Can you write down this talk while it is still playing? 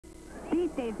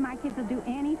days, my kids will do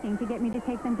anything to get me to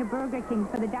take them to Burger King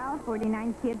for the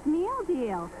 $1.49 kids meal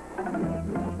deal.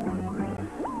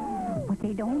 What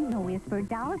they don't know is for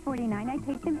 $1.49, I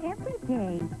take them every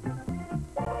day.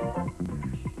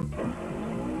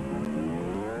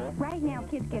 Right now,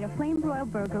 kids get a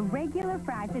flame-broiled burger, regular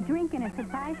fries, a drink, and a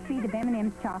surprise treat of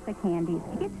M&M's chocolate candies.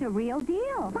 It's a real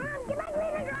deal. Mom, can I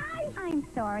clean the garage? I'm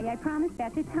sorry, I promised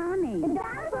that to Tommy. The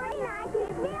 $1.49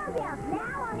 kids meal deal,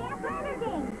 now on the Burger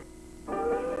King.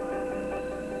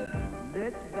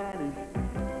 Let's vanish,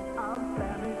 I'm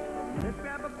famished. Let's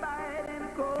grab a bite and a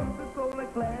Coca Cola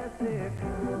classic.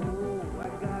 Oh, I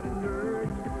got an urge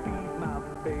to feed my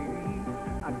baby.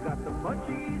 I got the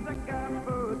munchies I got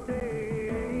for a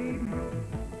day.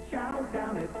 Chow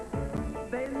down it,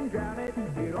 then drown it.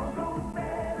 It all goes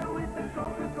better with the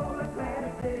Coca Cola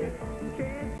classic.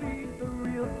 Can't see the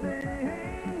real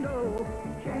thing, no.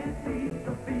 Can't see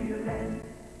the feeling.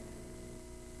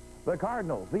 The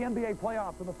Cardinals, the NBA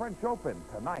playoffs, and the French Open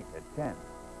tonight at 10.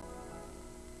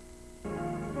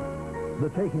 The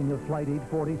Taking of Flight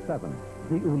 847,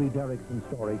 the Uli Derrickson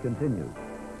story continues,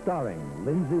 starring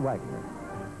Lindsay Wagner.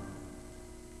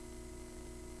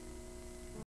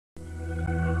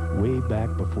 Way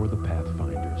back before the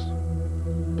Pathfinders,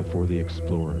 before the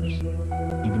Explorers,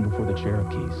 even before the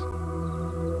Cherokees,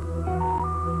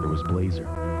 there was Blazer.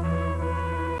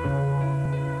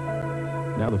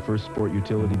 Now the first sport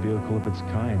utility vehicle of its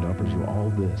kind offers you all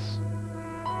this,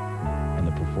 and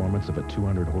the performance of a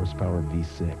 200 horsepower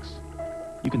V6.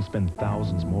 You can spend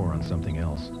thousands more on something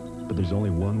else, but there's only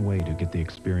one way to get the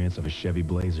experience of a Chevy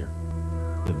Blazer,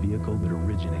 the vehicle that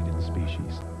originated the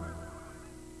species.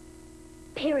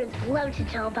 Parents love to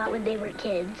tell about when they were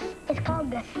kids. It's called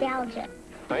nostalgia.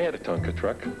 I had a Tonka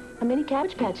truck. A mini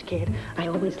Cabbage Patch Kid. I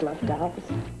always loved dolls.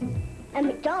 A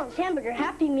McDonald's hamburger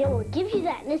Happy Meal will give you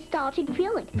that nostalgic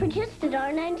feeling. For just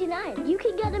 $1.99, you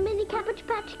can get a mini Cabbage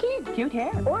Patch Kid. Cute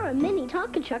hair. Or a mini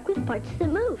Tonka truck with parts that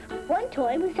move. One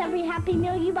toy with every Happy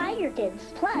Meal you buy your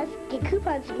kids. Plus, get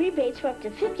coupons and rebates for up to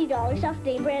 $50 off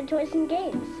name brand toys and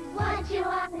games. What you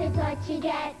want is what you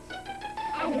get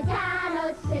at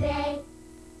McDonald's today.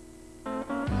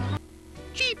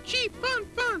 Cheap, cheap, fun,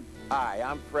 fun. Hi,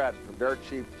 I'm Fred from Dirt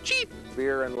Cheap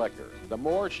Beer and Liquor. The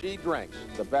more she drinks,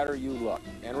 the better you look.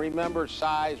 And remember,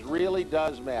 size really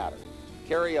does matter.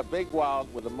 Carry a big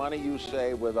wallet with the money you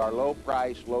save with our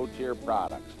low-price, low-tier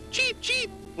products. Cheap, cheap.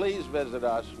 Please visit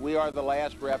us. We are the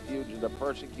last refuge of the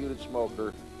persecuted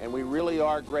smoker, and we really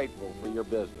are grateful for your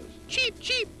business. Cheap,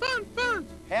 cheap, fun, fun.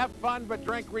 Have fun, but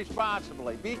drink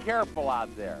responsibly. Be careful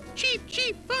out there. Cheap,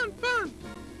 cheap, fun, fun.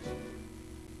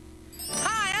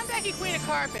 Hi, I'm Becky, Queen of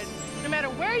Carpet. No matter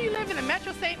where you live in the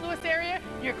Metro St. Louis area,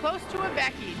 you're close to a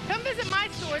Becky. Come visit my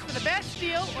stores for the best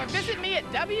deal or visit me at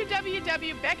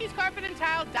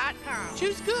www.beckyscarpetandtile.com.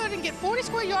 Choose good and get 40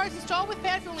 square yards installed with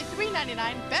pads only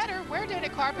 $3.99. Better, wear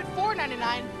dated carpet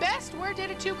 $4.99. Best, wear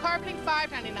dated 2 carpeting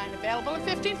 $5.99. Available in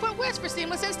 15-foot widths for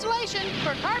seamless installation.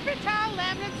 For carpet, tile,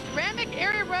 laminates, ceramic,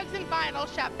 area rugs, and vinyl,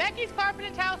 shop Becky's Carpet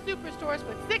and Tile Superstores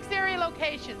with 6 area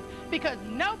locations because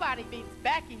nobody beats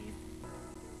Becky's.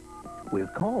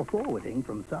 With call forwarding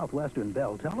from Southwestern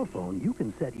Bell Telephone, you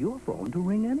can set your phone to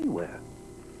ring anywhere,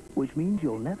 which means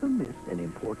you'll never miss an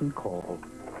important call.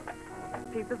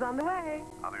 Pizza's on the way.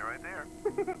 I'll be right there.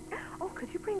 Oh, could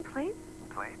you bring plates?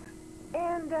 Plates?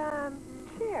 And, chairs.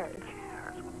 Chairs?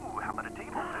 Ooh, how about a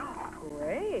table, too?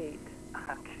 Great.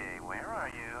 Okay, where are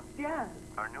you? Yeah.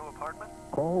 Our new apartment?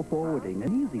 Call forwarding,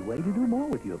 an easy way to do more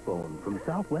with your phone from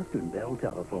Southwestern Bell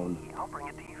Telephone. I'll bring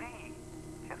it to you.